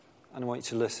and I want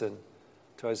you to listen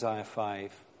to Isaiah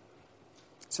 5.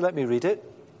 So let me read it.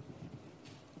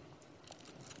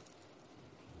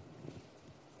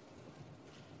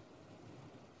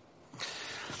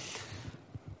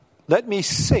 Let me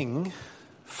sing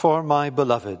for my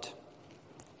beloved,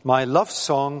 my love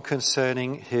song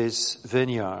concerning his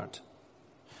vineyard.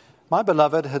 My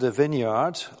beloved had a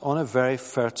vineyard on a very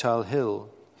fertile hill.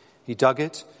 He dug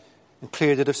it and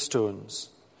cleared it of stones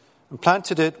and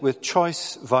planted it with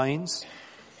choice vines.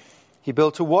 He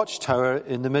built a watchtower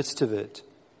in the midst of it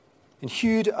and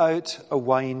hewed out a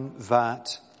wine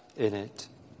vat in it.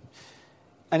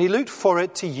 And he looked for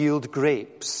it to yield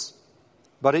grapes,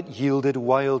 but it yielded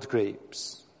wild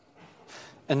grapes.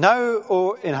 And now,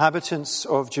 O inhabitants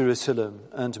of Jerusalem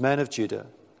and men of Judah,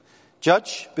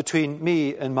 judge between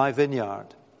me and my vineyard.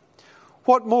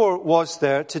 What more was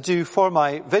there to do for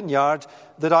my vineyard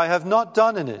that I have not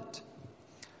done in it?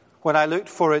 When I looked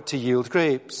for it to yield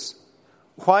grapes,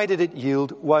 why did it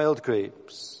yield wild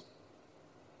grapes?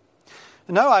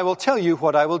 And now I will tell you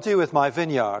what I will do with my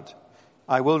vineyard.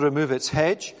 I will remove its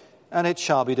hedge, and it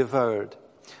shall be devoured.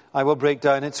 I will break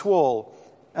down its wall,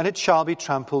 and it shall be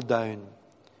trampled down.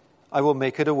 I will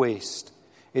make it a waste.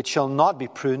 It shall not be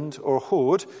pruned or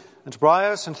hoed, and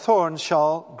briars and thorns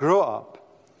shall grow up.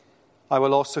 I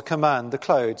will also command the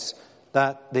clouds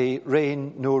that they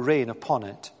rain no rain upon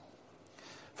it.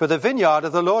 For the vineyard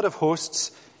of the Lord of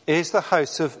hosts is the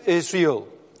house of Israel.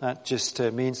 That just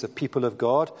means the people of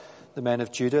God, the men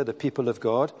of Judah, the people of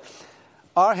God,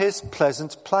 are his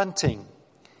pleasant planting.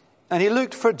 And he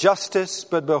looked for justice,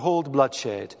 but behold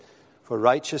bloodshed, for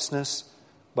righteousness,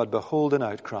 but behold an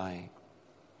outcry.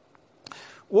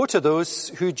 Woe to those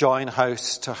who join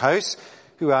house to house,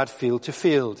 who add field to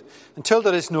field, until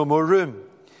there is no more room.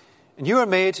 And you are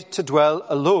made to dwell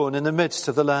alone in the midst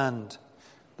of the land.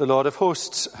 The Lord of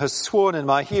hosts has sworn in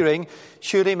my hearing,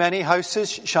 surely many houses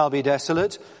shall be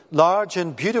desolate, large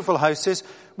and beautiful houses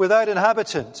without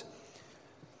inhabitant.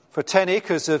 For 10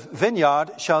 acres of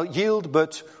vineyard shall yield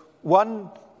but one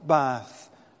bath,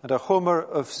 and a homer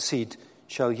of seed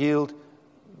shall yield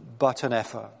but an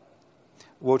ephah.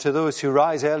 Woe to those who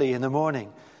rise early in the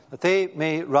morning, that they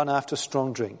may run after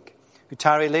strong drink, who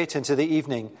tarry late into the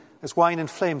evening, as wine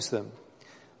inflames them.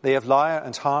 They have lyre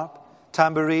and harp,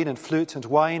 tambourine and flute and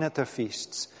wine at their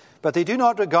feasts, but they do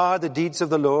not regard the deeds of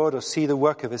the Lord or see the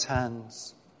work of his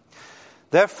hands.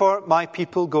 Therefore my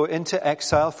people go into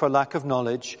exile for lack of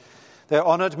knowledge. Their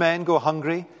honored men go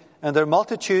hungry, and their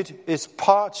multitude is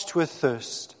parched with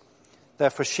thirst.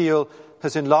 Therefore Sheol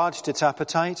has enlarged its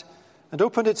appetite and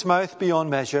opened its mouth beyond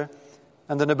measure,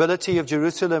 and the nobility of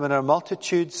Jerusalem and her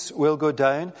multitudes will go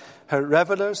down, her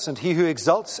revelers and he who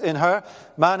exults in her.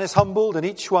 Man is humbled, and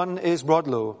each one is brought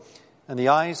low, and the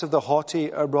eyes of the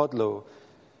haughty are brought low.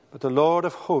 But the Lord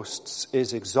of hosts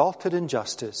is exalted in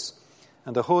justice,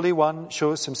 and the Holy One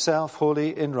shows himself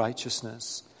holy in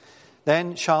righteousness.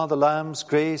 Then shall the lambs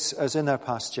graze as in their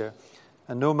pasture,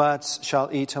 and nomads shall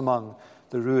eat among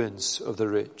the ruins of the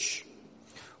rich.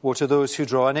 Woe to those who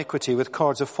draw iniquity with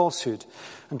cords of falsehood,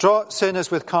 and draw sin as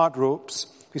with cart ropes,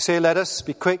 who say, let us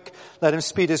be quick, let him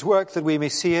speed his work, that we may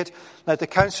see it. Let the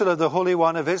counsel of the Holy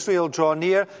One of Israel draw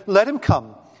near, let him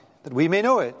come, that we may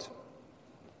know it.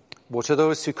 Woe to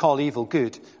those who call evil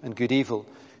good and good evil,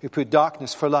 who put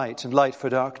darkness for light and light for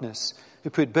darkness, who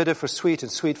put bitter for sweet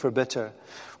and sweet for bitter.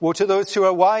 Woe to those who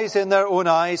are wise in their own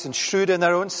eyes and shrewd in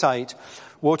their own sight.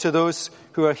 Woe to those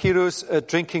who are heroes at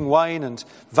drinking wine and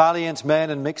valiant men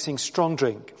in mixing strong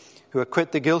drink, who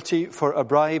acquit the guilty for a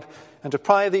bribe and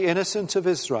deprive the innocent of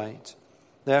his right.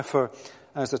 Therefore,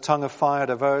 as the tongue of fire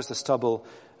devours the stubble,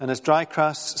 and as dry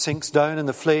grass sinks down in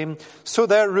the flame, so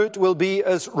their root will be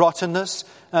as rottenness,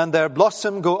 and their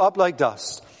blossom go up like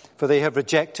dust. For they have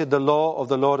rejected the law of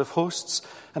the Lord of hosts,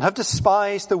 and have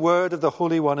despised the word of the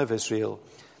Holy One of Israel.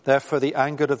 Therefore the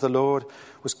anger of the Lord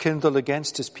was kindled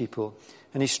against his people,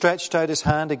 and he stretched out his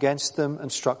hand against them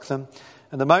and struck them.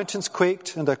 And the mountains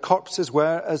quaked, and their corpses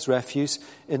were as refuse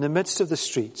in the midst of the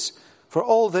streets. For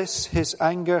all this his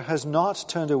anger has not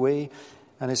turned away,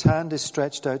 and his hand is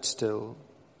stretched out still.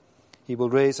 He will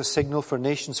raise a signal for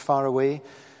nations far away,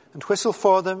 and whistle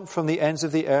for them from the ends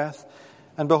of the earth.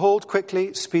 And behold,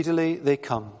 quickly, speedily they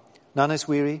come. None is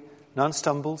weary, none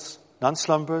stumbles, none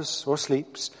slumbers or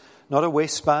sleeps. Not a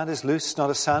waistband is loose, not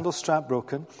a sandal strap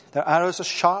broken. Their arrows are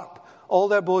sharp, all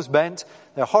their bows bent.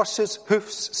 Their horses'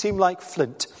 hoofs seem like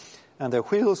flint, and their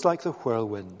wheels like the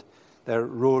whirlwind. Their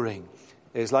roaring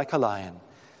is like a lion.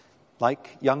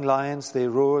 Like young lions, they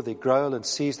roar, they growl and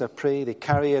seize their prey. They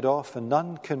carry it off, and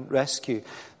none can rescue.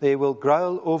 They will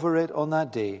growl over it on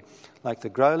that day, like the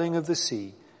growling of the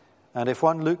sea. And if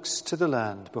one looks to the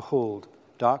land, behold,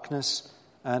 darkness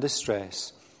and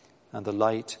distress, and the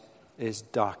light is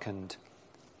darkened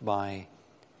by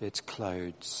its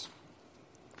clouds.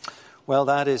 Well,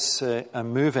 that is a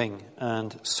moving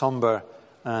and somber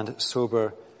and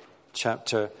sober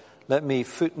chapter. Let me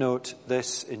footnote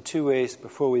this in two ways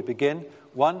before we begin.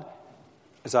 One,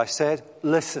 as I said,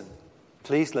 listen.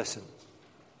 Please listen.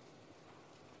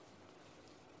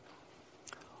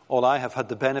 All I have had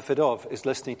the benefit of is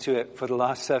listening to it for the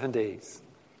last 7 days.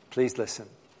 Please listen.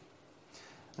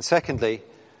 And secondly,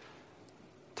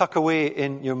 tuck away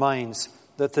in your minds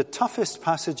that the toughest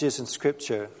passages in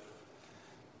Scripture,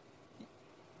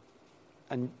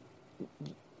 and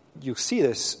you'll see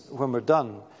this when we're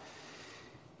done,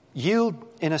 yield,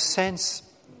 in a sense,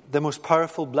 the most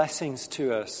powerful blessings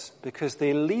to us because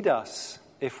they lead us,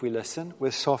 if we listen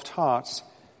with soft hearts,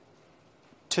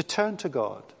 to turn to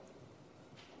God,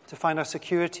 to find our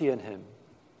security in Him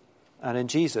and in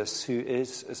Jesus, who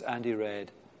is, as Andy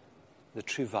read, the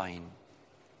true vine.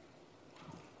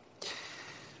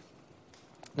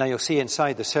 Now you'll see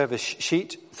inside the service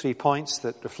sheet 3 points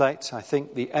that reflect, I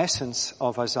think, the essence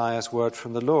of Isaiah's word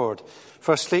from the Lord.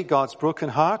 Firstly, God's broken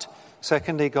heart.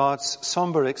 Secondly, God's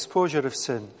somber exposure of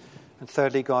sin. And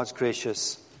thirdly, God's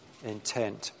gracious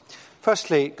intent.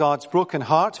 Firstly, God's broken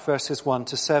heart, verses 1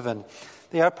 to 7.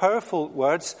 They are powerful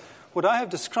words, what I have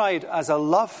described as a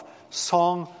love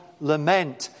song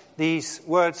lament. These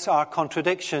words are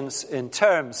contradictions in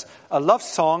terms. A love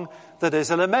song that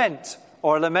is a lament,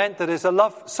 or a lament that is a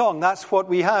love song. That's what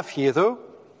we have here, though.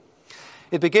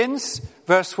 It begins,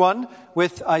 verse 1,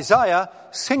 with Isaiah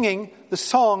singing the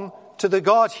song to the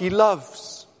God he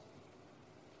loves.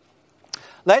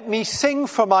 Let me sing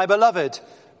for my beloved,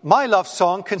 my love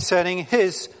song concerning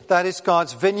his, that is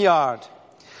God's vineyard.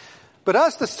 But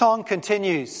as the song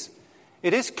continues,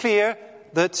 it is clear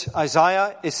that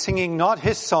Isaiah is singing not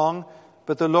his song,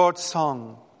 but the Lord's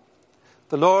song.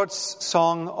 The Lord's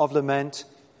song of lament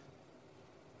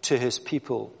to his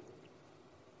people.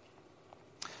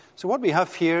 So what we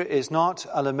have here is not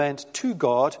a lament to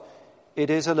God, it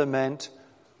is a lament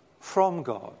from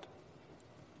God.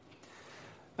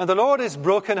 And the Lord is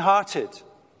broken-hearted.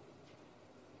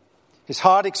 His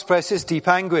heart expresses deep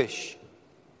anguish,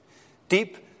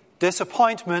 deep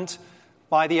disappointment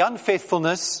by the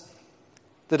unfaithfulness,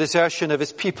 the desertion of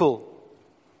his people.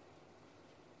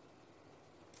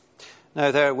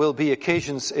 Now, there will be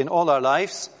occasions in all our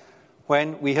lives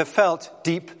when we have felt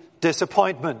deep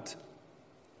disappointment.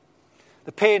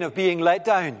 The pain of being let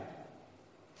down,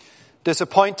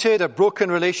 disappointed, a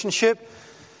broken relationship.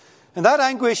 And that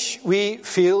anguish we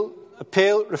feel, a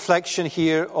pale reflection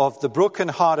here of the broken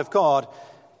heart of God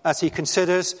as he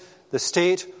considers the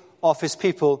state of his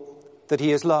people that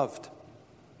he has loved.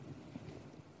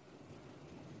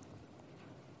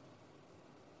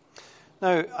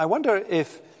 Now, I wonder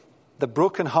if the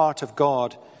broken heart of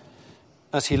God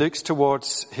as he looks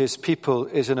towards his people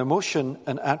is an emotion,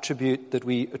 an attribute that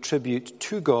we attribute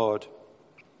to God.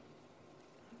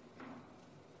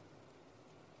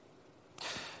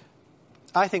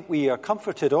 I think we are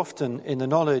comforted often in the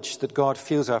knowledge that God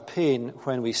feels our pain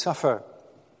when we suffer.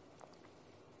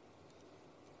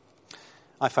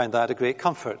 I find that a great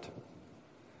comfort,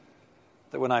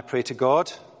 that when I pray to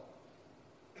God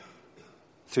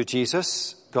through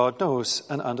Jesus, God knows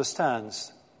and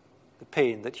understands the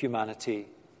pain that humanity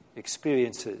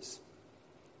experiences.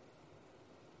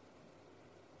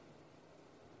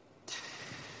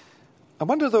 I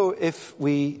wonder, though, if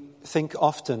we think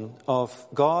often of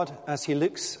God as he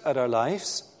looks at our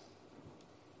lives,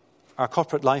 our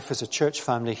corporate life as a church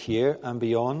family here and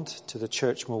beyond to the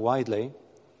church more widely.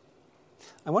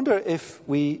 I wonder if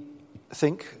we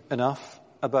think enough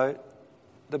about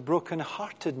the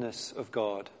broken-heartedness of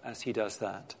God as he does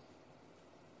that.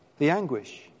 The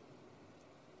anguish,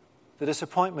 the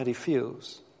disappointment he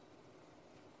feels.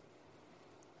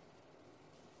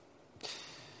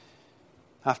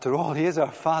 After all, he is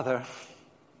our Father.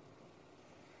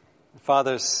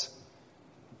 Fathers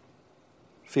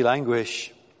feel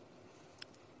anguish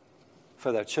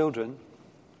for their children.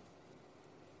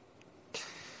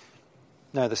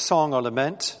 Now, the song or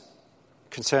lament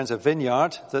concerns a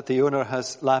vineyard that the owner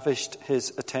has lavished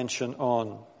his attention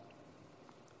on.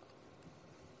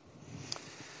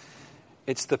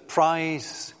 It's the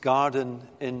prize garden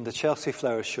in the Chelsea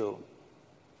Flower Show.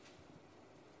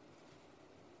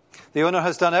 The owner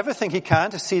has done everything he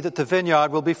can to see that the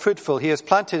vineyard will be fruitful. He has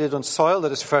planted it on soil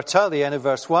that is fertile, the end of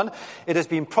verse 1. It has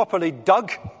been properly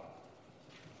dug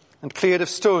and cleared of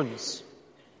stones.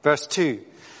 Verse 2.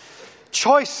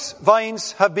 Choice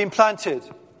vines have been planted.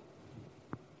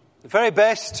 The very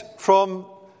best from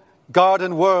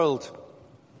garden world.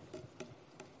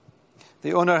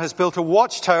 The owner has built a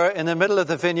watchtower in the middle of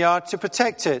the vineyard to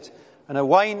protect it, and a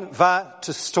wine vat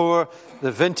to store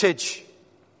the vintage.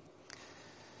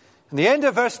 In the end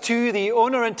of verse 2, the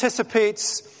owner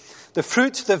anticipates the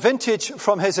fruit, the vintage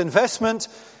from his investment.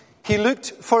 He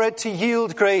looked for it to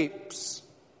yield grapes.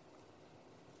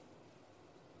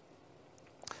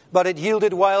 But it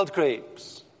yielded wild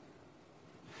grapes.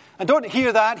 And don't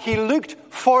hear that. He looked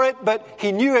for it, but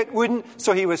he knew it wouldn't,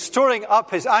 so he was storing up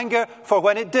his anger for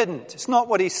when it didn't. It's not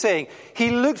what he's saying.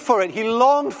 He looked for it. He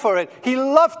longed for it. He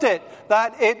loved it,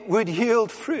 that it would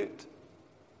yield fruit.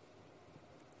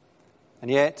 And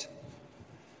yet,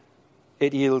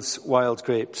 it yields wild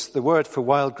grapes. The word for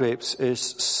wild grapes is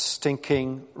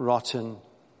stinking, rotten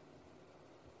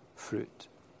fruit.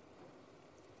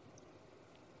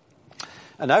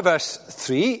 And now verse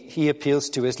 3, he appeals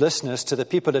to his listeners, to the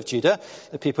people of Judah,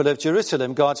 the people of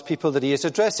Jerusalem, God's people that he is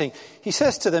addressing. He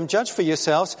says to them, judge for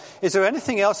yourselves, is there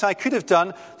anything else I could have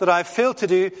done that I've failed to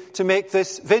do to make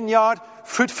this vineyard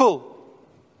fruitful?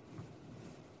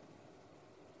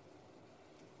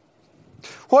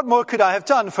 What more could I have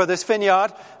done for this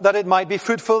vineyard that it might be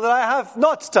fruitful that I have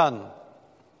not done?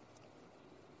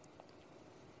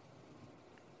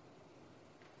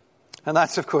 And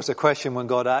that's, of course, a question when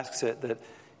God asks it that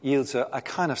yields a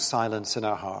kind of silence in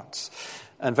our hearts.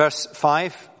 And verse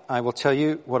 5, I will tell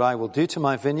you what I will do to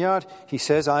my vineyard. He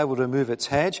says, I will remove its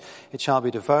hedge. It shall be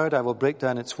devoured. I will break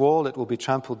down its wall. It will be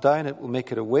trampled down. It will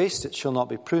make it a waste. It shall not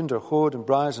be pruned or hoed, and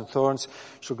briars and thorns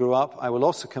shall grow up. I will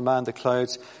also command the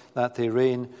clouds that they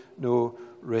rain no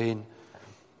rain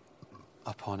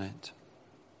upon it.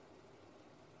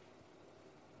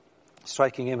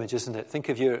 Striking image, isn't it? Think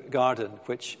of your garden,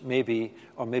 which maybe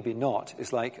or maybe not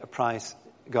is like a prize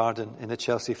garden in the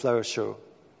Chelsea Flower Show.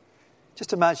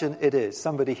 Just imagine it is.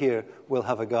 Somebody here will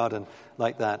have a garden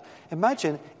like that.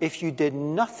 Imagine if you did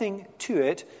nothing to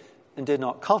it and did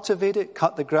not cultivate it,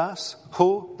 cut the grass,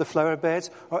 hoe the flower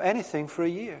beds, or anything for a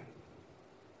year.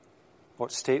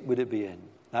 What state would it be in?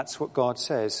 That's what God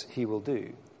says he will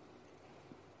do.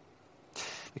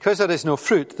 Because there is no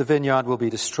fruit, the vineyard will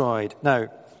be destroyed. Now,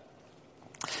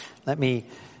 let me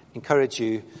encourage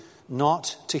you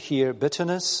not to hear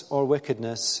bitterness or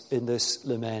wickedness in this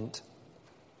lament.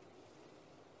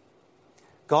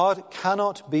 God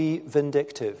cannot be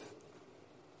vindictive.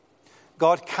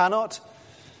 God cannot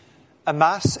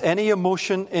amass any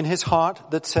emotion in his heart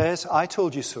that says, I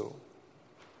told you so.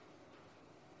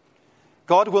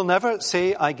 God will never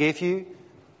say, I gave you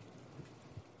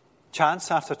chance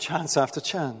after chance after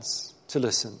chance to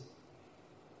listen.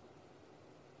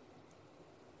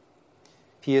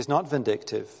 He is not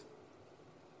vindictive.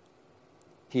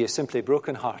 He is simply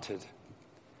broken-hearted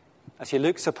as he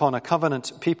looks upon a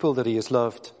covenant people that he has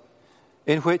loved,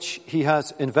 in which he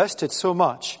has invested so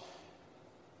much,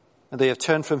 and they have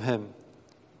turned from him,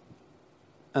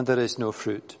 and there is no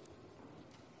fruit.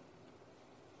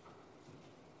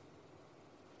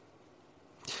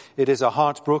 It is a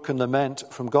heartbroken lament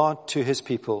from God to his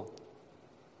people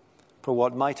for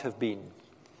what might have been,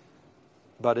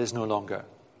 but is no longer.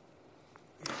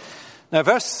 Now,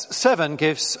 verse 7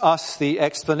 gives us the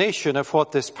explanation of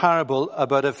what this parable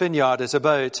about a vineyard is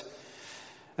about.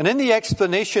 And in the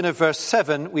explanation of verse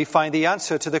 7, we find the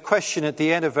answer to the question at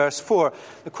the end of verse 4.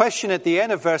 The question at the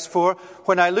end of verse 4,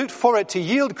 when I looked for it to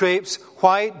yield grapes,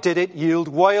 why did it yield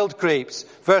wild grapes?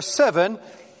 Verse 7,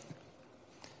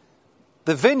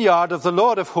 the vineyard of the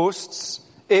Lord of hosts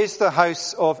is the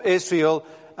house of Israel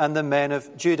and the men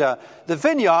of Judah. The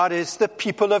vineyard is the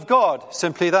people of God,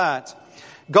 simply that.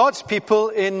 God's people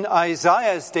in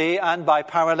Isaiah's day, and by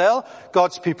parallel,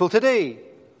 God's people today.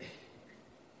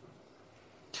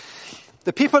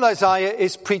 The people Isaiah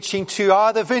is preaching to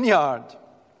are the vineyard.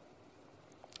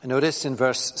 Notice in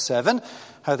verse 7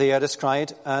 how they are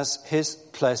described as his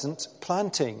pleasant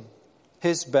planting,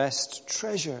 his best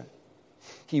treasure.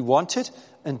 He wanted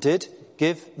and did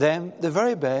give them the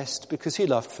very best because he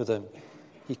loved for them.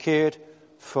 He cared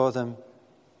for them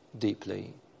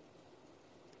deeply.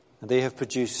 And they have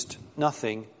produced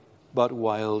nothing but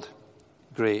wild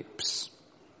grapes.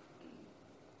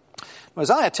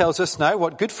 Isaiah tells us now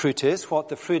what good fruit is, what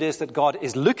the fruit is that God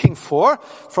is looking for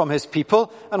from his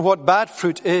people, and what bad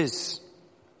fruit is.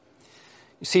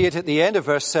 You see it at the end of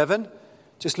verse 7.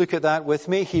 Just look at that with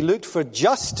me. He looked for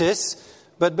justice,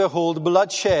 but behold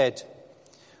bloodshed.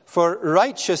 For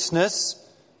righteousness,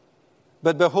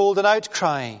 but behold an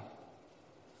outcry.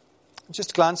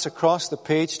 Just glance across the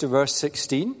page to verse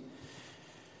 16.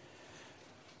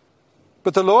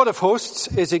 But the Lord of hosts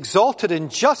is exalted in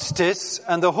justice,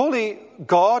 and the holy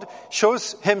God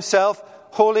shows himself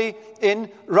holy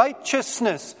in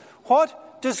righteousness.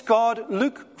 What does God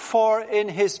look for in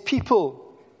his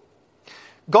people?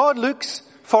 God looks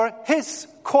for his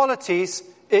qualities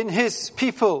in his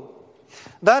people.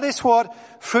 That is what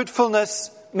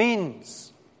fruitfulness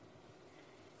means.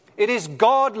 It is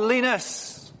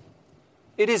godliness.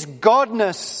 It is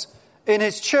godness in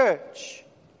his church,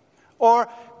 or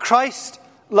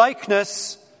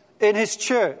Christ-likeness in his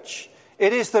church.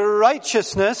 It is the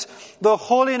righteousness, the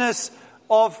holiness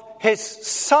of his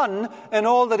Son and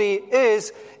all that he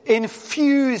is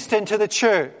infused into the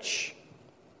church.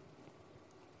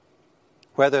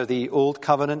 Whether the old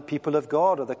covenant people of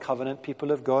God or the covenant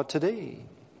people of God today.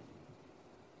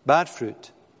 Bad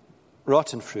fruit,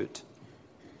 rotten fruit,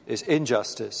 is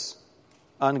injustice,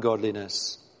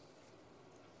 ungodliness,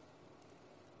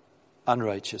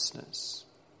 unrighteousness.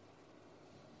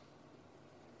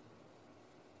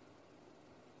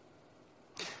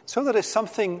 So there is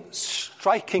something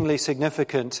strikingly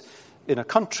significant in a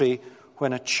country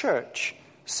when a church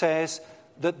says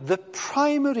that the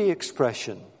primary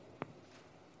expression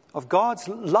of God's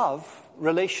love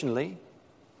relationally,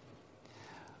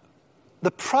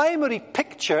 the primary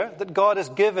picture that God has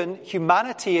given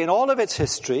humanity in all of its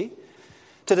history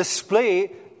to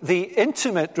display the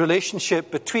intimate relationship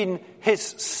between his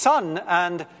Son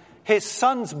and his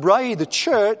Son's bride, the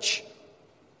church,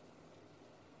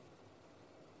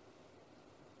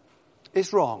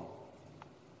 is wrong.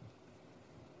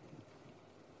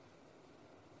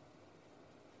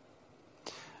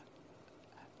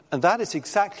 And that is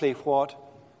exactly what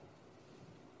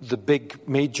the big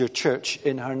major church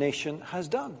in our nation has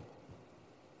done.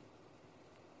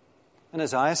 And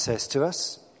Isaiah says to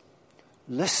us,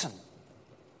 listen.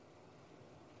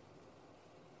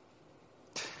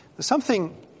 There's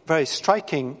something very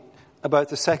striking about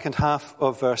the second half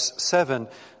of verse 7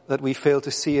 that we fail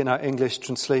to see in our English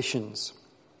translations.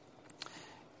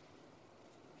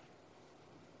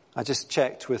 I just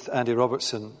checked with Andy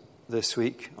Robertson this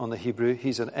week on the Hebrew.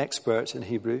 He's an expert in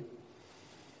Hebrew.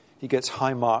 He gets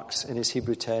high marks in his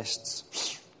Hebrew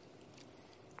tests.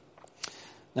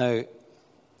 Now,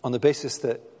 on the basis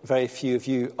that very few of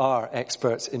you are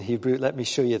experts in Hebrew, let me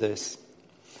show you this.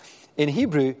 In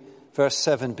Hebrew, verse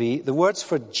 7b, the words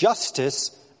for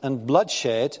justice and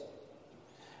bloodshed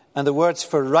and the words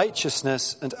for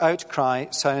righteousness and outcry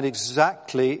sound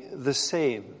exactly the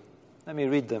same. Let me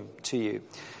read them to you.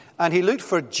 And he looked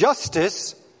for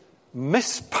justice,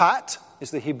 mispat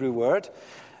is the Hebrew word,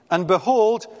 and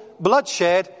behold,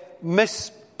 bloodshed,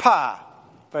 mispah,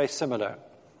 very similar.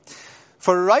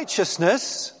 For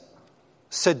righteousness,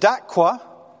 sedakwa,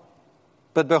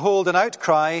 but behold, an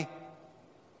outcry,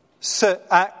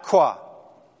 seakwa.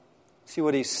 See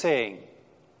what he's saying?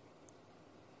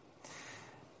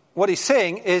 What he's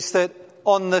saying is that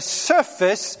on the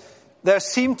surface, there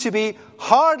seemed to be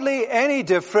hardly any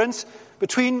difference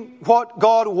between what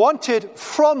God wanted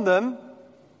from them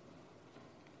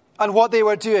and what they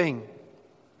were doing.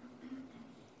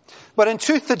 But in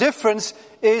truth, the difference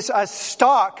is as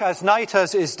stark as night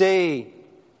as is day,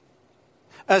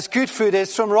 as good fruit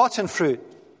is from rotten fruit.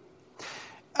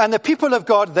 And the people of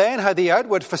God then had the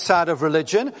outward facade of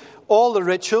religion, all the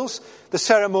rituals, the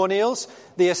ceremonials,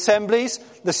 the assemblies,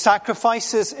 the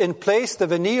sacrifices in place. The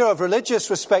veneer of religious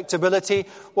respectability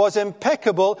was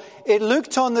impeccable. It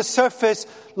looked on the surface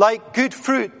like good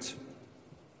fruit.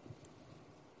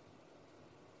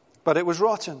 But it was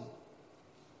rotten.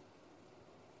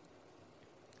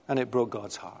 And it broke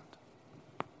God's heart.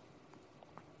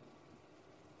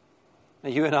 Now,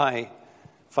 you and I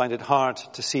find it hard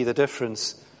to see the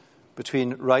difference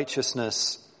between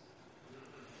righteousness,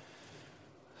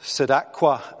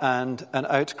 sedakwa, and an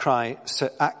outcry,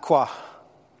 seakwa,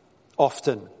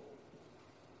 often.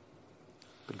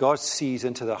 But God sees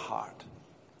into the heart,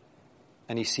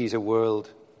 and he sees a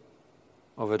world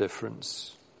of a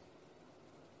difference.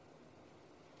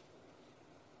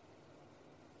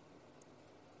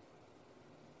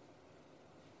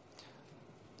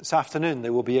 This afternoon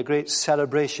there will be a great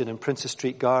celebration in Princess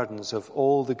Street Gardens of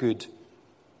all the good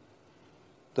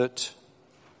that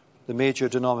the major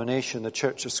denomination, the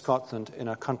Church of Scotland in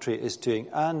our country, is doing.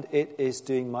 And it is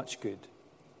doing much good.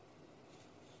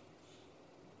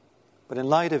 But in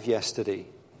light of yesterday,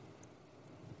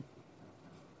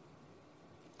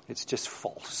 it's just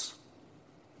false.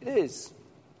 It is.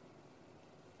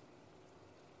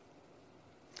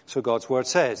 So God's word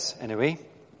says, anyway.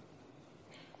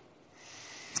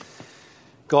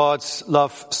 God's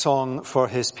love song for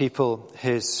his people,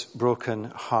 his broken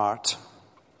heart.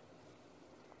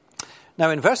 Now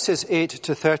in verses 8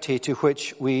 to 30, to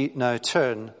which we now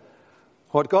turn,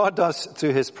 what God does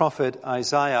through his prophet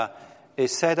Isaiah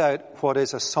is set out what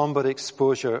is a somber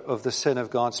exposure of the sin of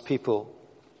God's people.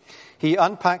 He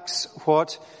unpacks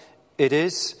what it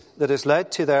is that has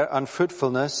led to their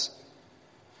unfruitfulness,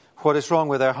 what is wrong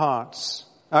with their hearts.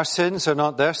 Our sins are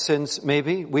not their sins,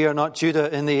 maybe. We are not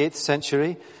Judah in the 8th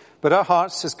century. But our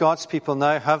hearts as God's people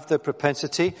now have the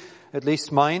propensity, at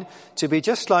least mine, to be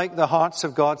just like the hearts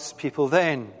of God's people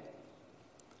then,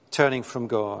 turning from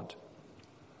God.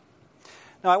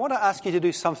 Now, I want to ask you to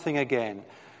do something again.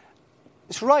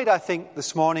 It's right, I think,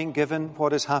 this morning, given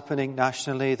what is happening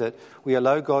nationally, that we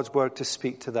allow God's word to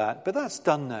speak to that. But that's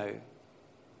done now.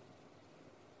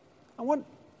 I want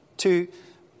to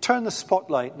turn the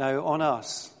spotlight now on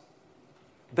us.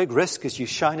 Big risk as you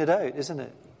shine it out, isn't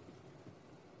it?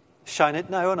 Shine it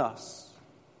now on us,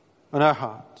 on our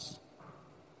hearts.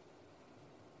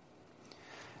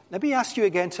 Let me ask you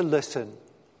again to listen.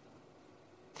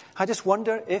 I just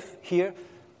wonder if here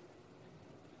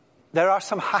there are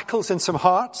some hackles in some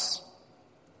hearts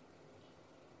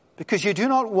because you do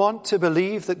not want to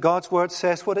believe that God's word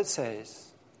says what it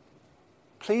says.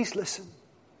 Please listen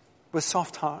with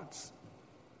soft hearts.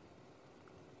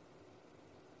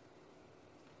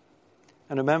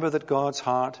 And remember that God's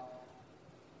heart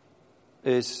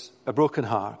is a broken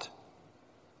heart,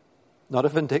 not a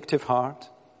vindictive heart,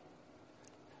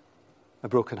 a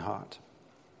broken heart.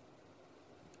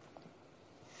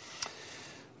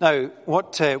 Now,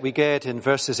 what we get in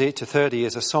verses 8 to 30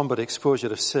 is a somber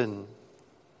exposure of sin.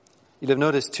 You'll have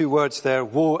noticed 2 words there,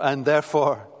 woe and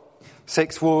therefore.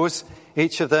 6 woes,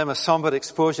 each of them a somber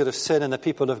exposure of sin in the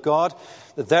people of God.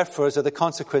 The therefores are the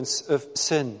consequence of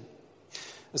sin.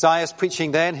 Isaiah's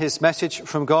preaching then, his message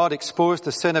from God exposed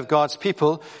the sin of God's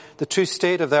people, the true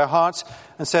state of their hearts,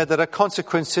 and said there are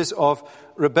consequences of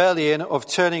rebellion, of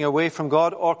turning away from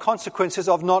God, or consequences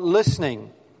of not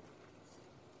listening.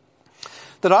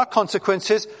 There are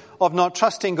consequences of not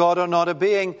trusting God or not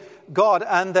obeying God,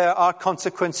 and there are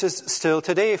consequences still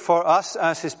today for us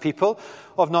as his people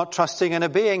of not trusting and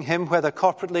obeying him, whether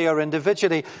corporately or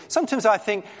individually. Sometimes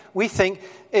we think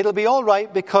it'll be all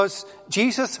right because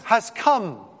Jesus has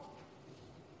come.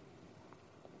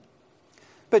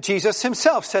 But Jesus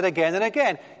himself said again and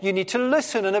again, you need to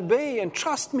listen and obey and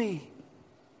trust me.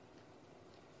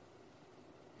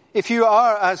 If you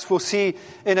are, as we'll see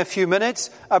in a few minutes,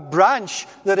 a branch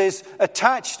that is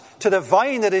attached to the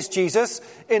vine that is Jesus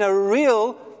in a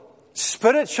real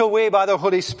spiritual way by the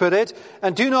Holy Spirit,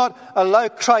 and do not allow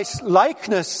Christ's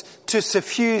likeness to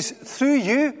suffuse through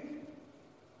you,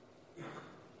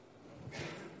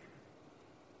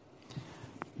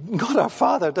 God our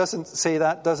Father doesn't say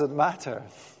that doesn't matter.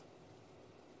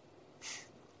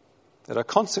 There are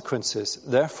consequences,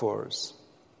 therefore.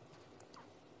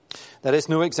 There is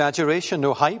no exaggeration,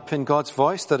 no hype in God's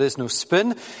voice. There is no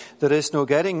spin. There is no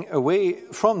getting away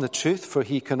from the truth, for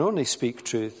he can only speak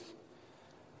truth.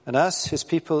 And as his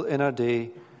people in our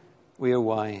day, we are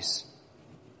wise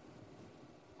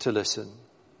to listen.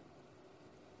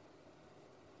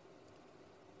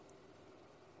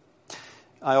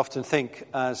 I often think,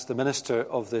 as the minister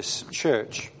of this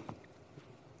church,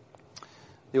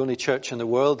 the only church in the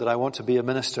world that I want to be a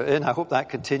minister in, I hope that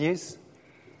continues.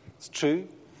 It's true.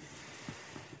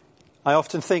 I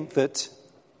often think that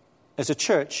as a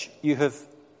church, you've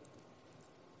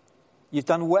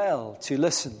done well to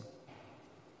listen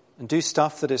and do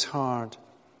stuff that is hard.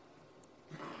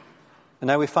 And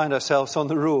now we find ourselves on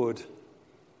the road.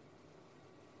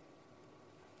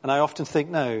 And I often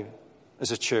think now,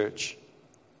 as a church,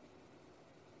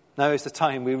 now is the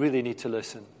time we really need to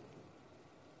listen.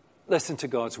 Listen to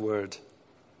God's word.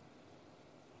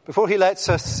 Before he lets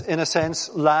us, in a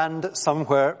sense, land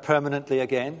somewhere permanently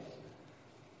again,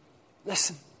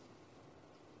 listen.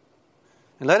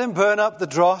 And let him burn up the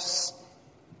dross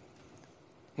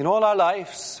in all our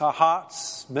lives, our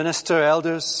hearts, minister,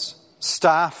 elders,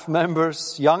 staff,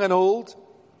 members, young and old.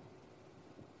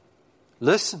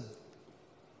 Listen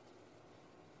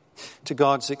to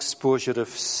God's exposure of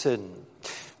sin.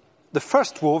 The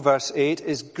first woe, verse 8,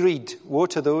 is greed. Woe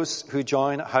to those who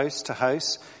join house to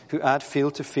house, who add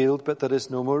field to field, but there is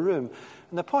no more room.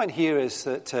 And the point here is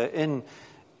that in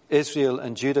Israel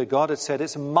and Judah, God had said,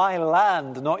 it's my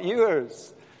land, not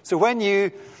yours. So when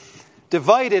you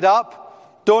divide it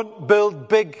up, don't build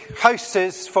big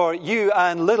houses for you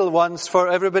and little ones for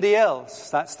everybody else.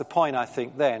 That's the point, I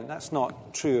think, then. That's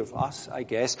not true of us, I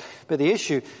guess. But the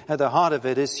issue at the heart of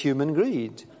it is human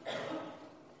greed.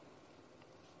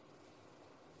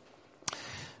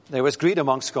 There was greed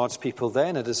amongst God's people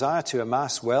then, a desire to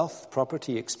amass wealth,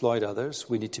 property, exploit others.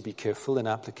 We need to be careful in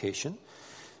application.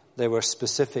 There were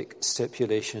specific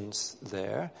stipulations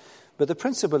there. But the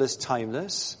principle is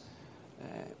timeless.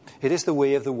 It is the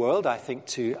way of the world, I think,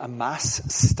 to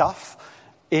amass stuff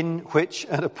in which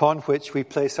and upon which we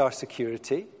place our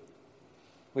security.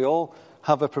 We all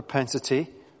have a propensity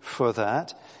for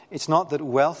that. It's not that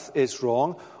wealth is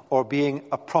wrong or being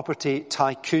a property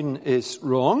tycoon is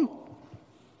wrong.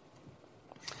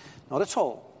 Not at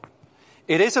all.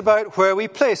 It is about where we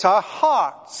place our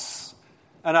hearts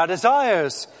and our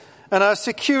desires and our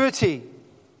security.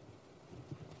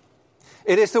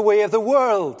 It is the way of the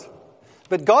world.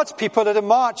 But God's people are to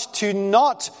march to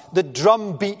not the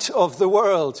drumbeat of the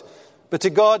world, but to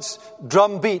God's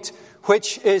drumbeat,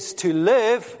 which is to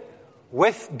live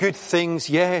with good things,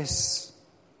 yes,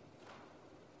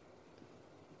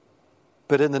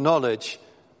 but in the knowledge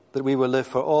that we will live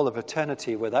for all of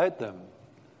eternity without them,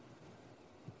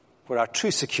 where our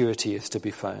true security is to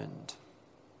be found.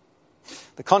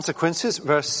 The consequences,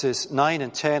 verses 9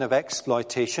 and 10 of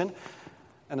exploitation,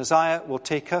 and Isaiah will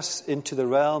take us into the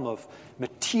realm of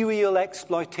material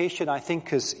exploitation. I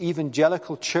think as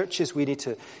evangelical churches we need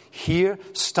to hear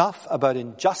stuff about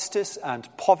injustice and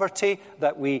poverty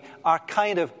that we are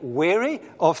kind of wary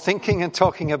of thinking and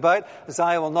talking about.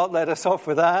 Isaiah will not let us off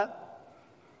with that.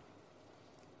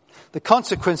 The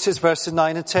consequences, verses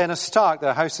 9 and 10, are stark.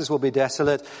 Their houses will be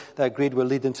desolate. Their greed will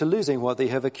lead them to losing what they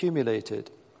have accumulated.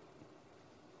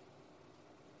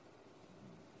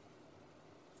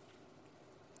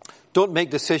 Don't make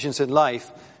decisions in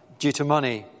life due to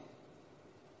money.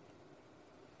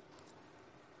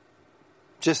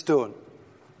 Just don't.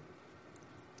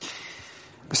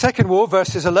 The second woe,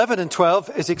 verses 11 and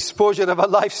 12, is exposure of a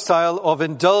lifestyle of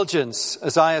indulgence.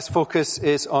 Isaiah's focus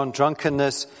is on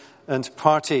drunkenness and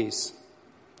parties.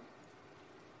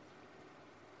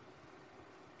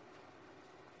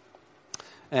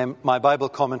 My Bible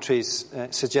commentaries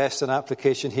suggest an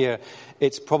application here.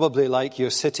 It's probably like your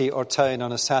city or town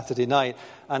on a Saturday night.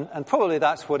 And probably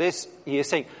that's what he is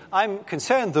saying. I'm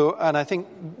concerned, though, and I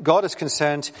think God is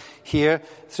concerned here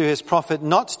through his prophet,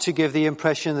 not to give the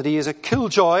impression that he is a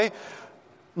killjoy,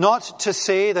 not to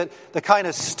say that the kind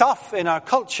of stuff in our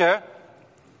culture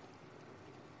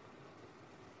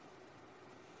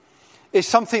is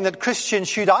something that Christians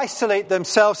should isolate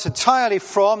themselves entirely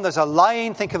from. There's a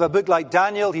line. Think of a book like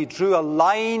Daniel. He drew a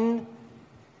line.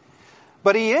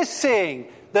 But he is saying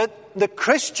that the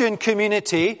Christian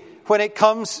community, when it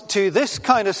comes to this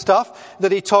kind of stuff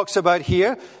that he talks about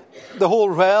here, the whole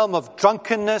realm of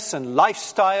drunkenness and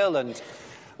lifestyle and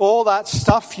all that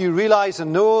stuff you realize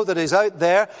and know that is out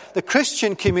there, the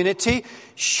Christian community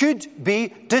should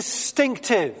be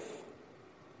distinctive,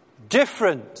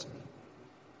 different.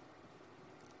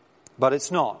 But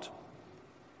it's not.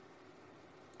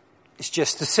 It's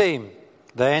just the same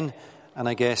then, and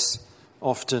I guess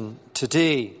often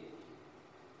today.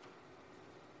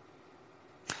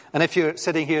 And if you're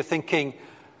sitting here thinking,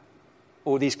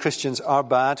 oh, these Christians are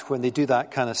bad when they do that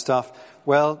kind of stuff,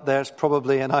 well, there's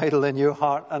probably an idol in your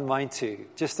heart and mine too,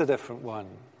 just a different one.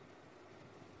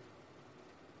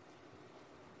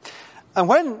 And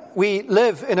when we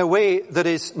live in a way that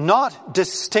is not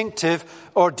distinctive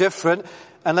or different,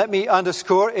 and let me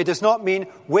underscore, it does not mean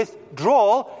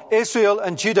withdrawal. Israel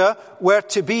and Judah were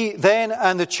to be then,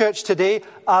 and the church today,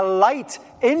 a light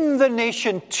in the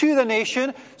nation, to the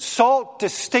nation, salt,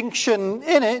 distinction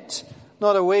in it,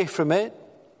 not away from it.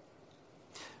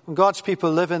 When God's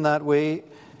people live in that way,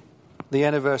 the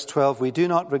end of verse 12, we do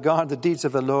not regard the deeds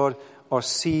of the Lord or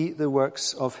see the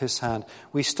works of his hand.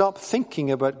 We stop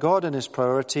thinking about God and his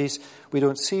priorities. We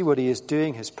don't see what he is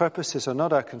doing. His purposes are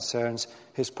not our concerns.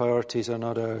 His priorities are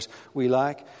not ours. We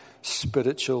lack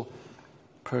spiritual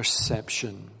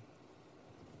perception.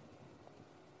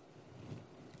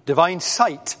 Divine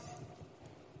sight.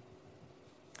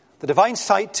 The divine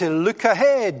sight to look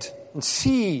ahead and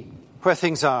see where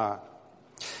things are.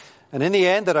 And in the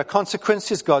end, there are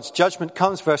consequences. God's judgment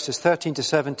comes, verses 13 to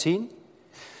 17.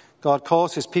 God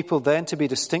calls his people then to be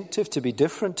distinctive, to be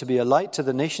different, to be a light to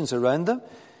the nations around them.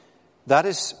 That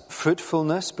is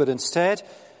fruitfulness, but instead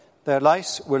their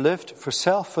lives were lived for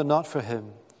self and not for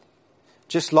him.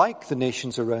 Just like the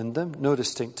nations around them, no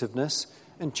distinctiveness,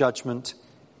 and judgment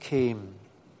came.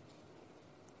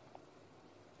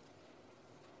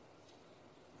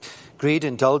 Greed,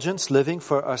 indulgence, living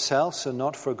for ourselves and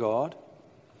not for God.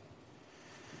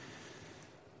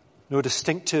 No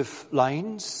distinctive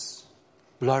lines,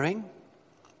 blurring.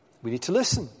 We need to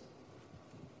listen.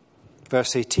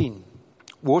 Verse 18.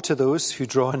 Woe to those who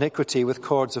draw iniquity with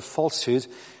cords of falsehood,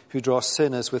 who draw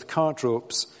sin as with cart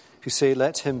ropes, who say,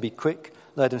 let him be quick,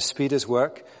 let him speed his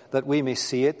work, that we may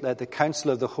see it. Let the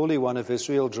counsel of the Holy One of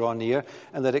Israel draw near,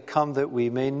 and let it come that we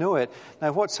may know it.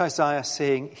 Now, what's Isaiah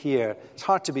saying here? It's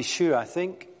hard to be sure, I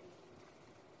think.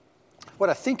 What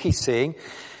I think he's saying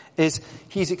is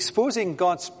he's exposing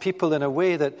God's people in a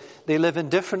way that they live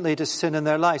indifferently to sin in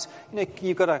their lives.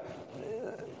 You've got a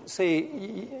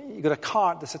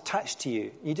cart that's attached to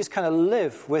you. You just kind of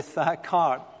live with that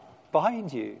cart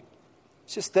behind you.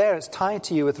 It's just there. It's tied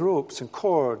to you with ropes and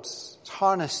cords. It's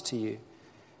harnessed to you.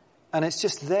 And it's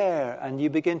just there, and you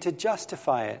begin to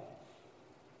justify it.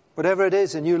 Whatever it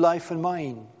is in your life and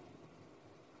mine.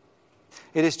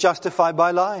 It is justified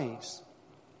by lies.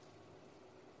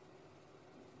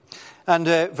 And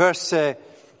verse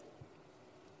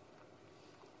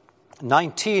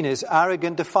 19 is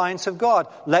arrogant defiance of God.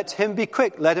 Let him be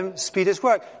quick. Let him speed his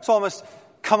work. It's almost,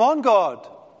 come on, God.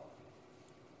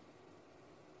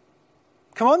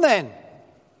 Come on then.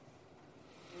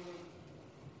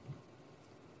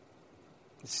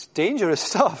 It's dangerous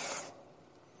stuff.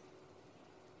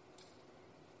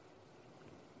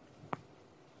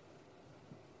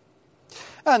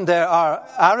 And there are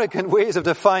arrogant ways of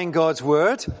defying God's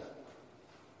word.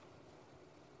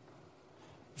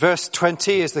 Verse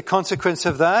 20 is the consequence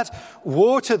of that.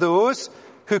 Woe to those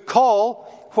who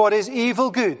call what is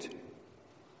evil good.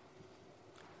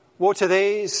 Woe to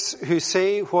those who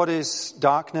say what is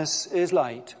darkness is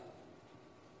light.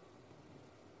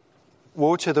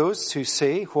 Woe to those who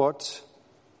say what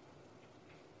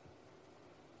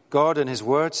God in his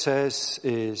word says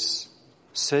is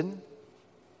sin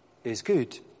is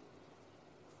good.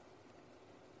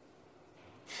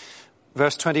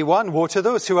 Verse 21, woe to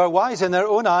those who are wise in their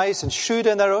own eyes and shrewd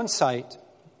in their own sight.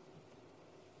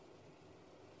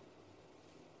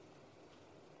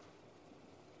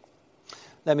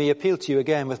 Let me appeal to you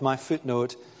again with my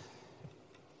footnote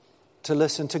to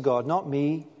listen to God, not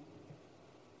me.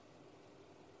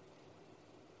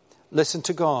 Listen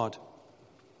to God.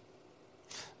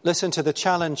 Listen to the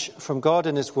challenge from God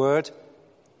in his word.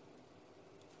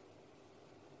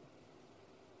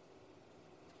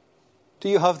 Do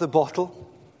you have the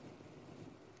bottle,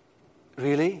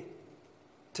 really,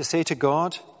 to say to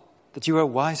God that you are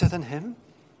wiser than him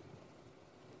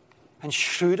and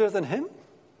shrewder than him?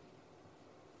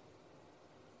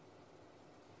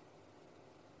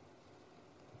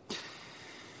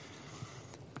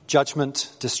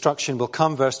 Judgment, destruction will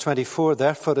come, verse 24.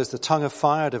 Therefore, as the tongue of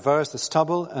fire devours the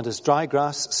stubble, and as dry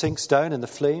grass sinks down in the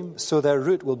flame, so their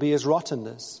root will be as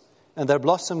rottenness, and their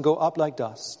blossom go up like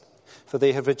dust. For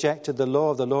they have rejected the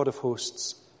law of the Lord of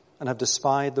hosts, and have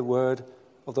despised the word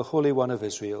of the Holy One of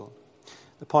Israel.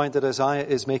 The point that Isaiah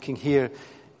is making here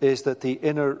is that the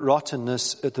inner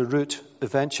rottenness at the root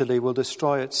eventually will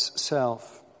destroy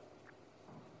itself.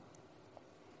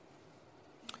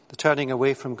 The turning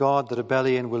away from God, the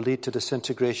rebellion, will lead to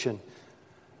disintegration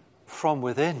from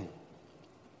within.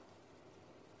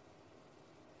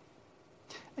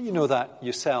 And you know that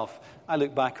yourself. I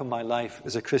look back on my life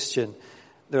as a Christian.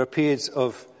 There are periods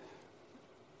in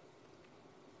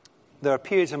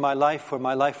my life where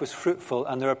my life was fruitful,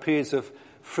 and there are periods of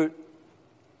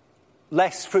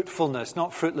less fruitfulness,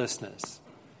 not fruitlessness.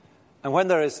 And when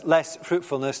there is less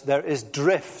fruitfulness, there is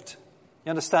drift. You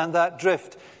understand that?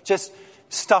 Drift. Just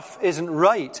stuff isn't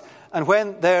right. And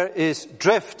when there is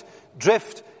drift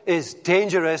is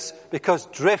dangerous, because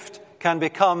drift can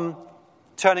become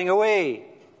turning away.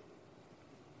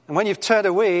 And when you've turned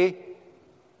away,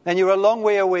 then you're a long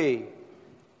way away.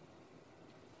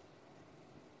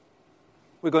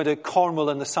 We're going to Cornwall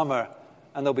in the summer,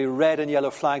 and there'll be red and yellow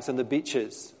flags on the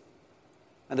beaches.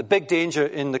 And the big danger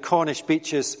in the Cornish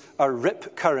beaches are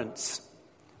rip currents.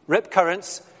 Rip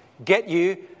currents get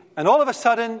you, and all of a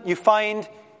sudden you find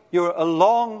you're a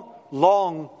long,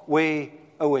 long way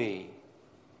away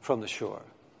from the shore.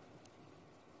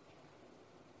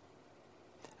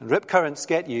 And rip currents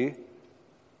get you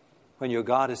when your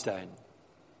guard is down.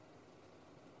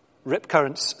 Rip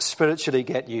currents spiritually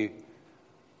get you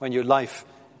when your life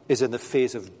is in the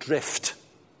phase of drift.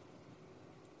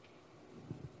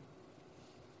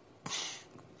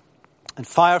 And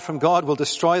fire from God will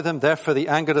destroy them. Therefore the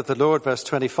anger of the Lord, verse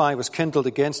 25, was kindled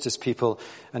against his people,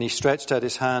 and he stretched out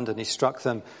his hand and he struck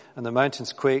them, and the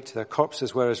mountains quaked. Their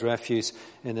corpses were as refuse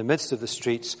in the midst of the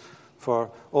streets. For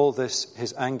all this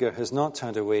his anger has not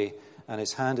turned away, and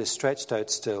his hand is stretched out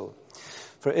still.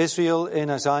 For Israel in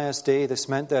Isaiah's day, this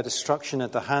meant their destruction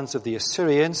at the hands of the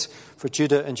Assyrians. For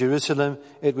Judah and Jerusalem,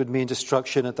 it would mean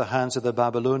destruction at the hands of the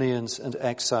Babylonians and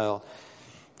exile.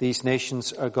 These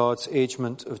nations are God's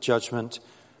agent of judgment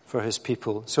for his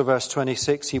people. So verse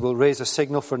 26, he will raise a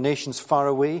signal for nations far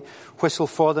away, whistle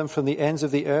for them from the ends of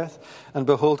the earth, and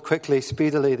behold, quickly,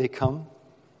 speedily they come.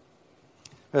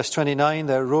 Verse 29,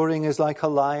 their roaring is like a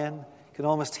lion. You can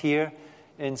almost hear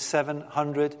in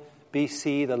 700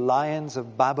 BC, the lions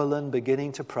of Babylon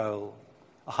beginning to prowl.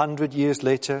 100 years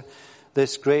later,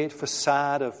 This great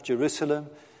facade of Jerusalem,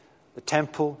 the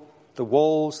temple, the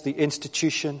walls, the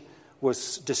institution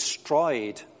was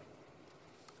destroyed.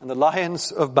 And the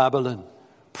lions of Babylon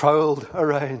prowled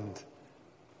around.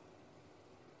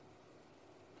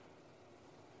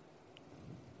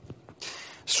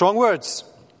 Strong words.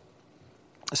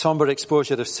 A somber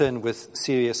exposure of sin with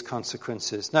serious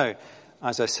consequences. Now,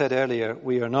 as I said earlier,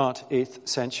 we are not 8th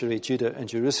century Judah and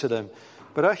Jerusalem,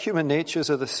 but our human natures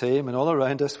are the same, and all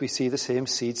around us we see the same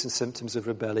seeds and symptoms of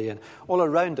rebellion. All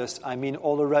around us, I mean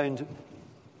all around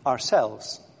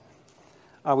ourselves.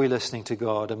 Are we listening to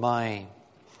God? Am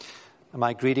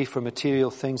I greedy for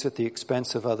material things at the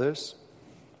expense of others?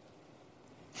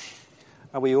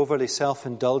 Are we overly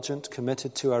self-indulgent,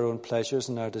 committed to our own pleasures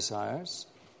and our desires?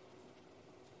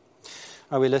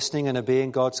 Are we listening and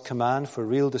obeying God's command for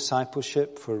real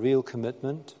discipleship, for real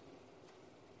commitment?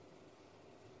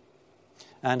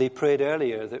 And he prayed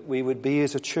earlier that we would be,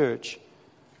 as a church,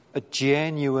 a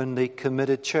genuinely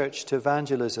committed church to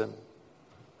evangelism.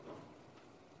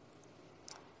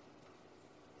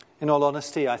 In all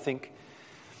honesty, I think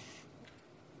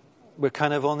we're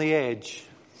kind of on the edge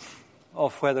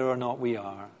of whether or not we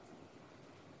are.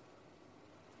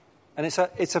 And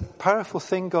it's a powerful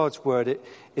thing, God's word.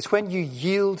 It's when you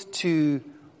yield to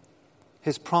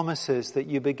his promises that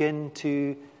you begin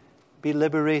to be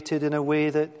liberated in a way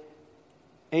that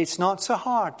it's not so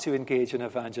hard to engage in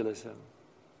evangelism.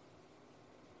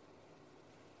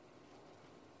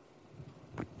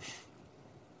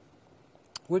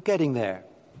 We're getting there.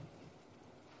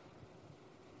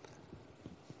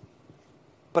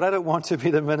 But I don't want to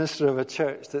be the minister of a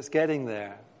church that's getting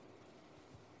there.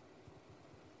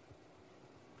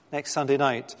 Next Sunday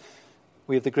night,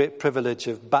 we have the great privilege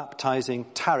of baptizing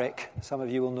Tarek. Some of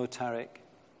you will know Tarek.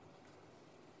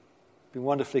 Been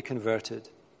wonderfully converted.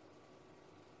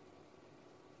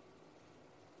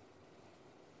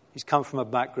 He's come from a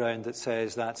background that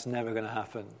says that's never going to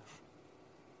happen.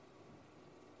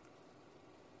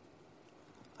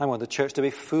 I want the church to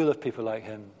be full of people like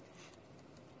him.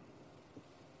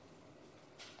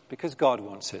 Because God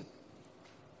wants it.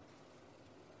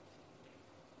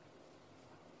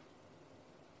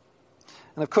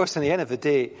 And of course, in the end of the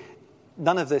day,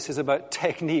 none of this is about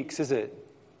techniques, is it?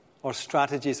 Or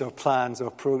strategies or plans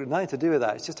or programs. Nothing to do with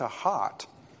that. It's just our heart.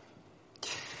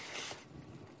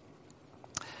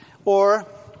 Or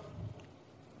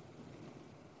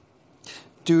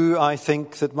do I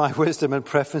think that my wisdom and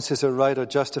preferences are right or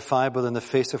justifiable in the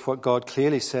face of what God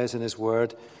clearly says in his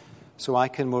word, so I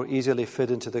can more easily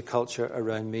fit into the culture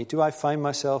around me? Do I find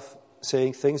myself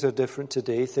saying things are different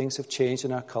today, things have changed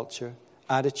in our culture,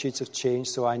 attitudes have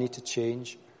changed, so I need to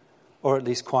change, or at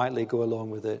least quietly go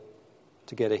along with it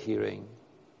to get a hearing?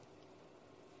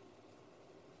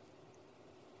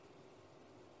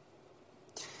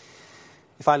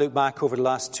 If I look back over the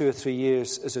last 2 or 3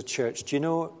 years as a church, do you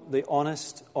know the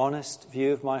honest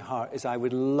view of my heart is I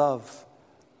would love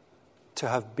to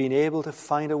have been able to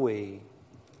find a way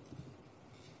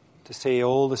to say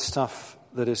all the stuff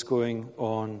that is going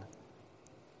on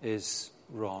is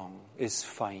wrong, is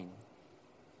fine.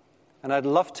 And I'd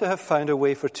love to have found a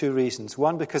way for 2 reasons.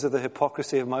 One, because of the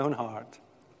hypocrisy of my own heart.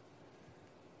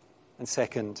 And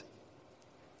second,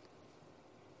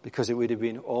 because it would have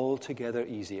been altogether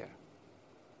easier.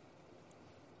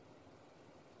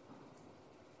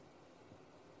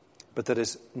 But there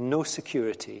is no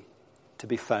security to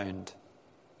be found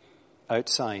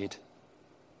outside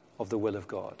of the will of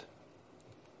God.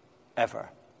 Ever.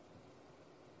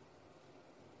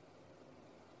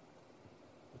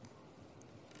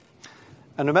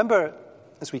 And remember,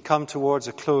 as we come towards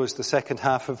a close, the second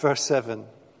half of verse 7.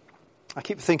 I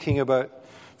keep thinking about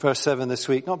verse 7 this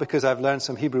week, not because I've learned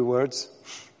some Hebrew words.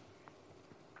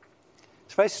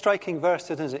 It's a very striking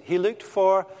verse, isn't it? He looked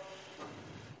for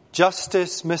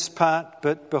justice, mishpat,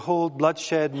 but behold,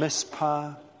 bloodshed,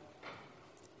 mishpah.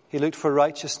 He looked for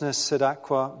righteousness,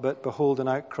 tzedakah, but behold, an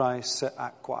outcry,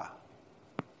 se'akwa.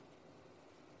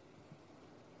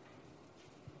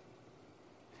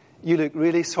 You look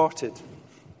really sorted.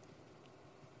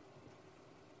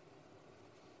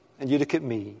 And you look at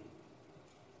me,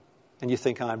 and you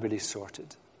think I'm really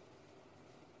sorted.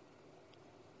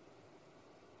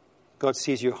 God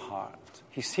sees your heart.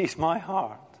 He sees my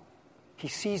heart. He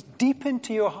sees deep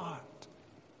into your heart.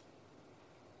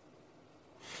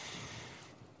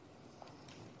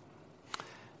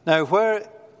 Now, what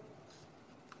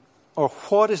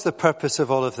is the purpose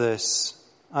of all of this?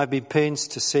 I've been pains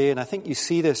to say, and I think you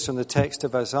see this from the text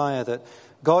of Isaiah, that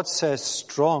God says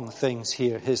strong things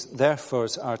here. His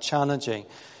therefores are challenging.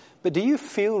 But do you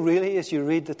feel really, as you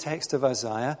read the text of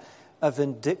Isaiah, a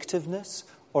vindictiveness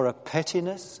or a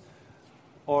pettiness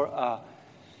or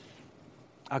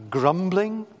a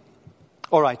grumbling,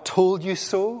 or I told you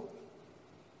so?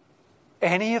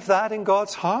 Any of that in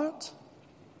God's heart?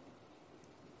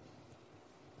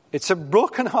 It's a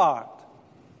broken heart.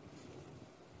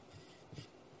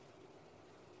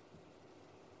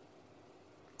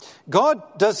 God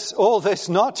does all this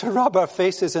not to rub our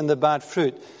faces in the bad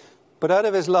fruit, but out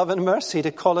of his love and mercy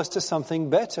to call us to something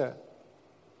better.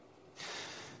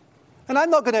 And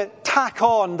I'm not going to tack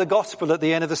on the gospel at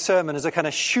the end of the sermon as a kind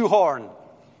of shoehorn.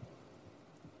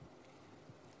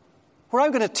 Where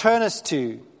I'm going to turn us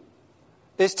to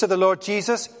is to the Lord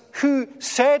Jesus, who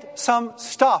said some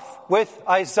stuff with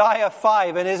Isaiah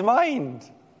 5 in his mind.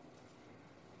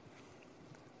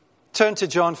 Turn to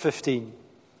John 15.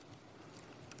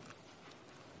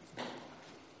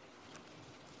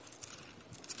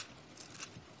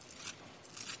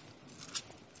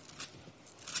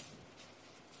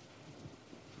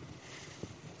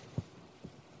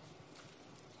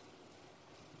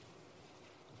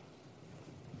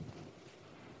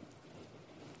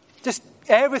 Just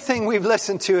everything we've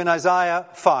listened to in Isaiah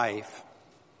 5.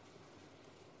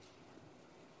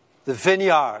 The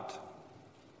vineyard,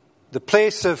 the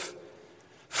place of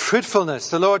fruitfulness.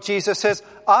 The Lord Jesus says,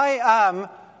 I am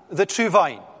the true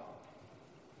vine,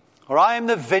 or I am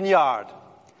the vineyard.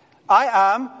 I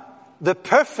am the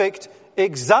perfect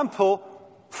example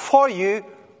for you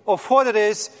of what it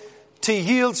is to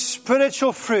yield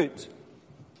spiritual fruit.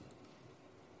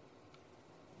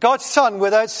 God's Son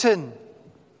without sin.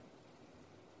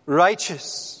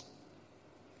 Righteous.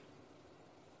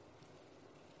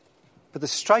 But the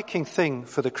striking thing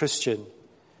for the Christian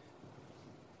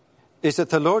is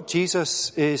that the Lord Jesus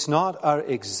is not our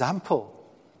example,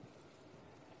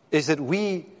 is that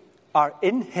we are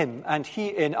in him and he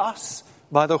in us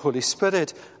by the Holy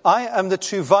Spirit. I am the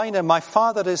true vine and my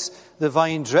Father is the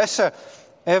vine dresser.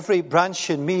 Every branch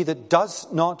in me that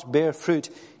does not bear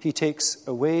fruit, he takes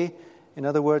away. In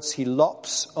other words, he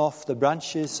lops off the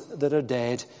branches that are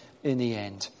dead in the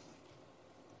end.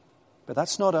 But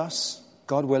that's not us,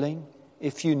 God willing,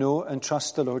 if you know and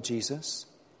trust the Lord Jesus.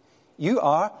 You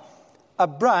are a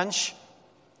branch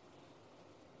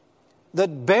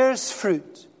that bears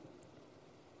fruit.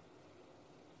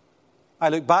 I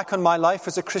look back on my life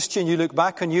as a Christian, you look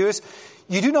back on yours.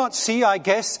 You do not see, I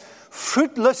guess,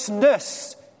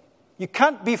 fruitlessness. You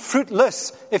can't be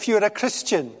fruitless if you're a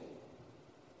Christian.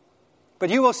 But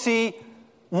you will see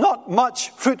not much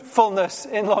fruitfulness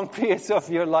in long periods of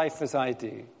your life as I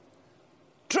do.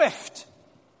 Drift.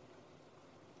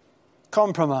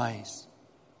 Compromise.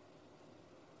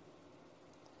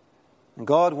 And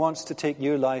God wants to take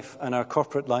your life and our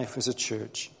corporate life as a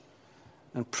church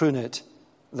and prune it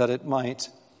that it might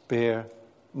bear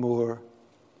more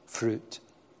fruit.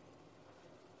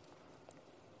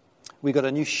 We got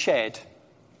a new shed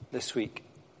this week.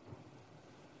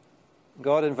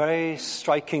 God, in very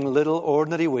striking little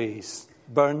ordinary ways,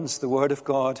 burns the Word of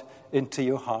God into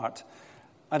your heart.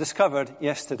 I discovered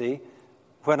yesterday,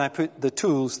 when I put the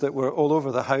tools that were all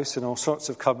over the house in all sorts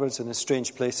of cupboards and in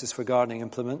strange places for gardening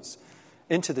implements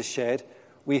into the shed,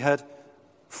 we had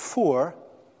 4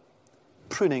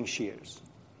 pruning shears.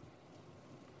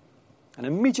 And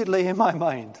immediately in my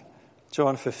mind,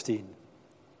 John 15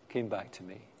 came back to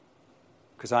me.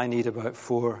 Because I need about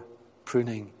 4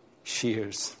 pruning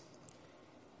shears.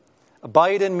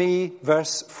 Abide in me,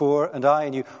 verse 4, and I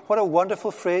in you. What a wonderful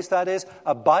phrase that is.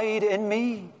 Abide in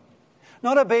me.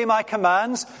 Not obey my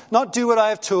commands, not do what I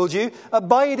have told you.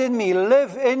 Abide in me,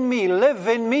 live in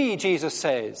me, Jesus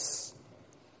says.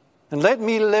 And let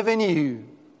me live in you.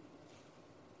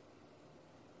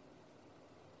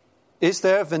 Is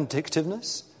there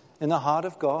vindictiveness in the heart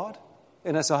of God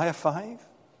in Isaiah 5?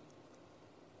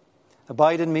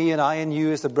 Abide in me and I in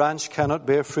you, as the branch cannot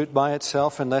bear fruit by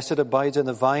itself unless it abides in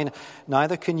the vine.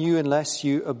 Neither can you unless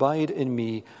you abide in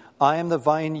me. I am the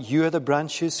vine, you are the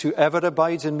branches. Whoever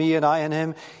abides in me and I in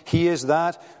him, he is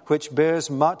that which bears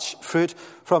much fruit.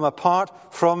 From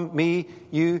apart from me,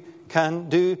 you can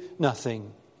do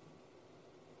nothing.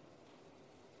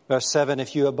 Verse 7,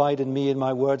 if you abide in me and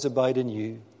my words abide in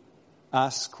you,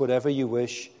 ask whatever you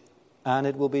wish, and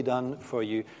it will be done for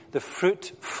you. The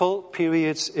fruitful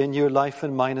periods in your life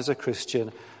and mine as a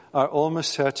Christian are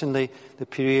almost certainly the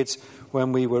periods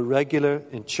when we were regular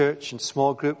in church and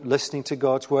small group, listening to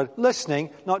God's word.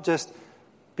 Listening, not just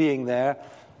being there,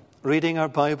 reading our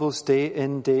Bibles day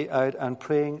in, day out, and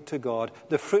praying to God.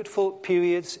 The fruitful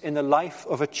periods in the life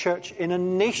of a church in a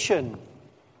nation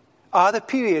are the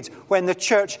periods when the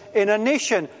church in a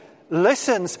nation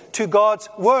listens to God's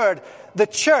word. The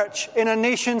church in a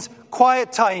nation's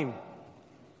quiet time,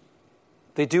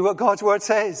 they do what God's word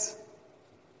says.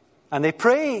 And they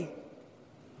pray.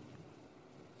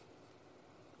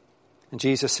 And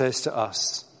Jesus says to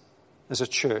us, as a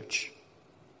church,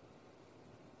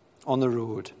 on the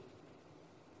road,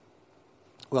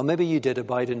 well, maybe you did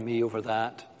abide in me over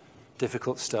that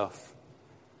difficult stuff,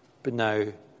 but now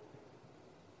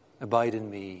abide in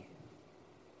me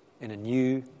in a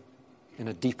new, in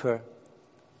a deeper,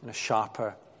 in a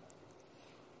sharper,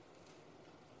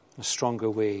 in a stronger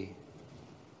way.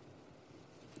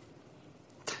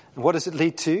 And what does it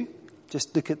lead to?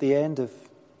 Just look at the end of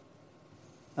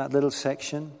that little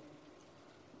section.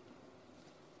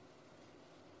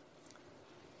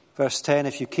 Verse 10,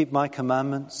 if you keep my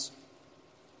commandments.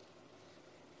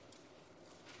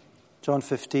 John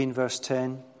 15, verse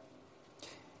 10.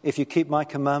 If you keep my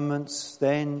commandments,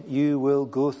 then you will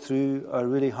go through a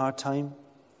really hard time,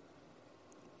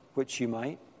 which you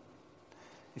might.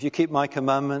 If you keep my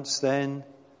commandments, then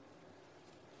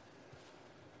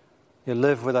you'll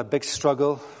live with a big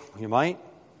struggle. You might.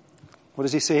 What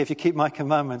does he say? If you keep my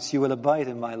commandments, you will abide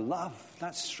in my love.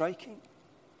 That's striking.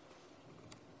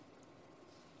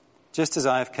 Just as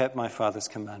I have kept my Father's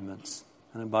commandments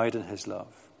and abide in his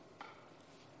love.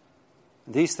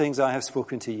 And these things I have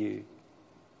spoken to you,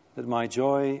 that my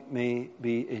joy may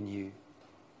be in you,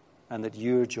 and that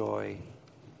your joy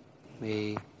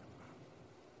may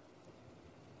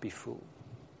be full.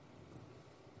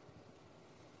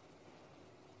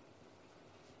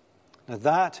 Now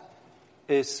that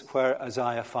is where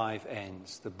Isaiah 5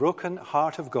 ends. The broken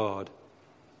heart of God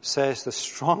says the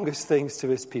strongest things to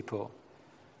his people.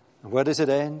 And where does it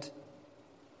end?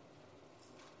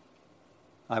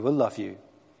 I will love you,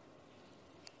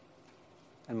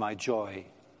 and my joy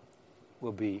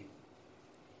will be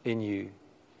in you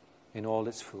in all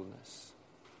its fullness.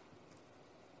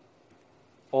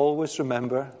 Always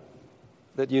remember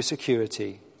that your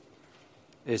security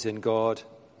is in God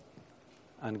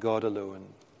and God alone.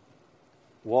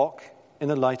 Walk in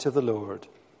the light of the Lord.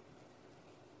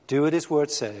 Do what his word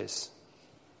says.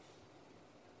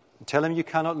 And tell him you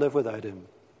cannot live without him.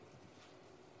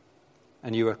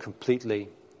 And you are completely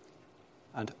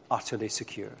and utterly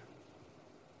secure.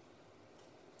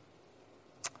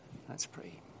 Let's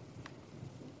pray.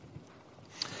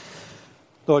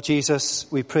 Lord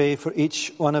Jesus, we pray for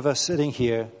each one of us sitting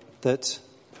here that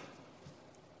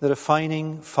the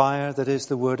refining fire that is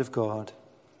the Word of God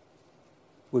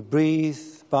would breathe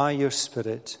by your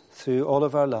Spirit through all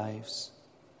of our lives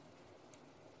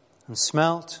and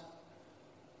smelt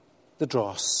the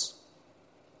dross,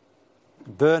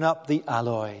 burn up the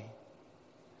alloy,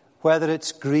 whether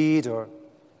it's greed or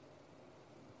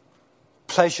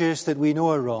pleasures that we know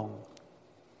are wrong,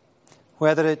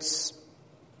 whether it's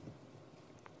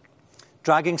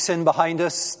dragging sin behind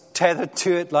us, tethered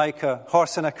to it like a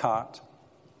horse in a cart,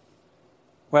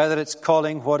 whether it's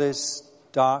calling what is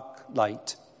dark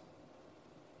light,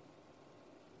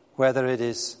 whether it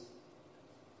is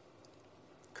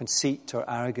conceit or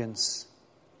arrogance,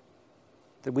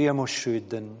 that we are more shrewd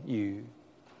than you.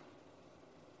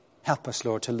 Help us,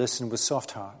 Lord, to listen with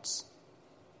soft hearts.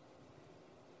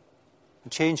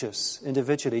 And change us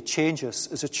individually, change us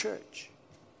as a church.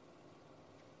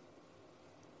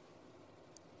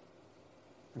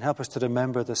 And help us to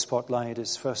remember the spotlight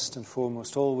is first and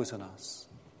foremost always on us.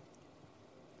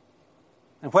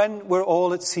 And when we're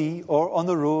all at sea or on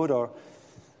the road or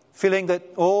feeling that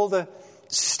all the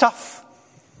stuff,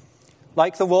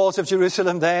 like the walls of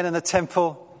Jerusalem then and the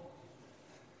temple,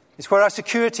 is where our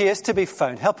security is to be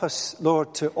found. Help us,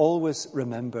 Lord, to always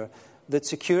remember that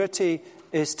security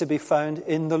is to be found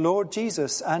in the Lord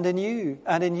Jesus and in you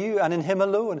and in him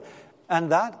alone.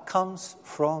 And that comes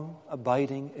from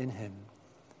abiding in him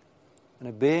and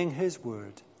obeying his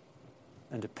word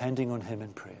and depending on him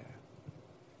in prayer.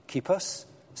 Keep us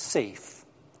safe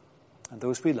and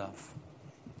those we love,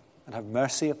 and have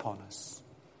mercy upon us.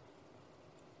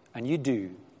 And you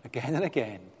do again and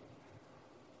again.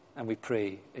 And we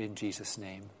pray in Jesus'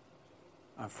 name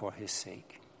and for his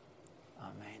sake.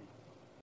 Amen.